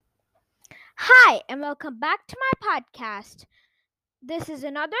Hi, and welcome back to my podcast. This is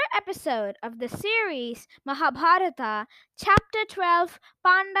another episode of the series Mahabharata, Chapter 12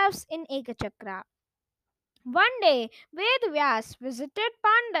 Pandavas in Ekachakra. One day, Ved Vyas visited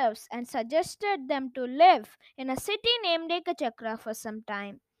Pandavas and suggested them to live in a city named Ekachakra for some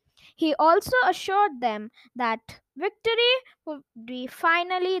time. He also assured them that victory would be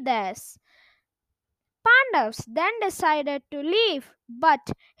finally theirs. Pandavas then decided to leave, but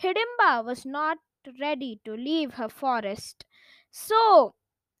Hidimba was not ready to leave her forest, so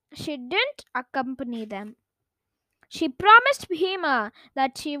she didn't accompany them. She promised Bhima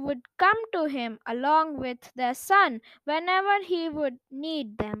that she would come to him along with their son whenever he would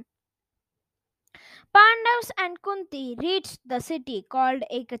need them. Pandavas and Kunti reached the city called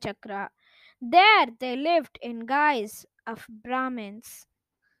Ekachakra. There they lived in guise of Brahmins.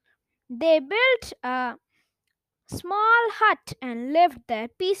 They built a small hut and lived there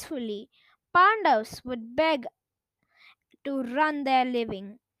peacefully. Pandavas would beg to run their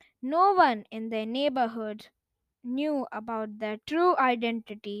living. No one in their neighborhood knew about their true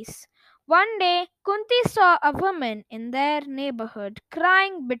identities. One day, Kunti saw a woman in their neighborhood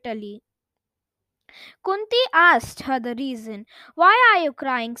crying bitterly. Kunti asked her the reason. Why are you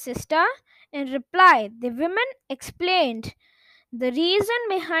crying, sister? In reply, the woman explained the reason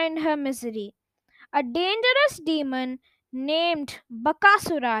behind her misery. A dangerous demon named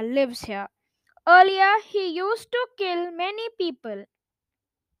Bakasura lives here. Earlier, he used to kill many people.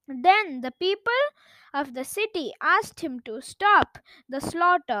 Then the people of the city asked him to stop the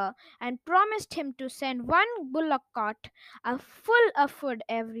slaughter and promised him to send one bullock cart full of food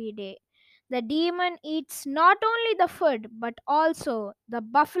every day. The demon eats not only the food but also the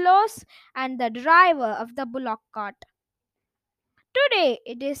buffaloes and the driver of the bullock cart. Today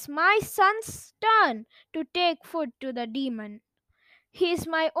it is my son's turn to take food to the demon. He is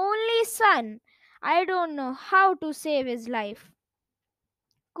my only son. I don't know how to save his life.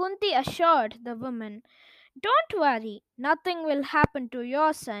 Kunti assured the woman, don't worry, nothing will happen to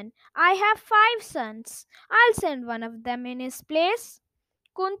your son. I have 5 sons. I'll send one of them in his place.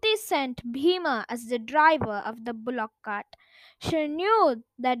 Kunti sent Bhima as the driver of the bullock cart. She knew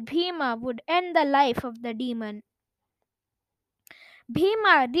that Bhima would end the life of the demon.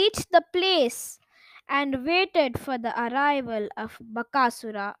 Bhima reached the place and waited for the arrival of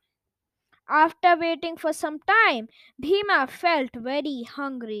Bakasura. After waiting for some time, Bhima felt very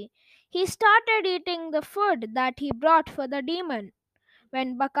hungry. He started eating the food that he brought for the demon.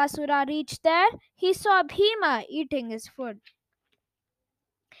 When Bakasura reached there, he saw Bhima eating his food.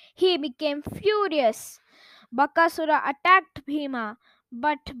 He became furious. Bakasura attacked Bhima,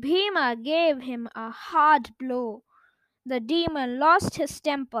 but Bhima gave him a hard blow. The demon lost his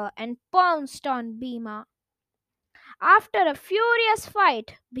temper and pounced on Bhima. After a furious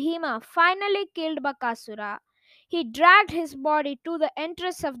fight, Bhima finally killed Bakasura. He dragged his body to the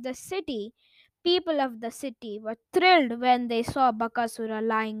entrance of the city. People of the city were thrilled when they saw Bakasura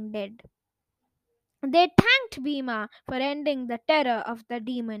lying dead. They thanked Bhima for ending the terror of the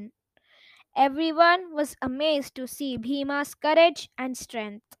demon. Everyone was amazed to see Bhima's courage and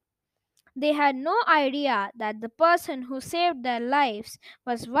strength. They had no idea that the person who saved their lives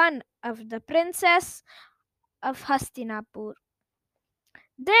was one of the princes of Hastinapur.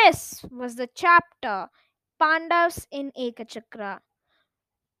 This was the chapter Pandavas in Ekachakra.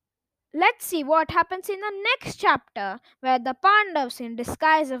 Let's see what happens in the next chapter, where the Pandavas, in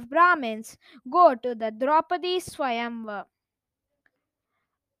disguise of Brahmins, go to the Draupadi Swayamvar.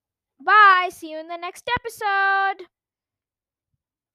 Bye, see you in the next episode.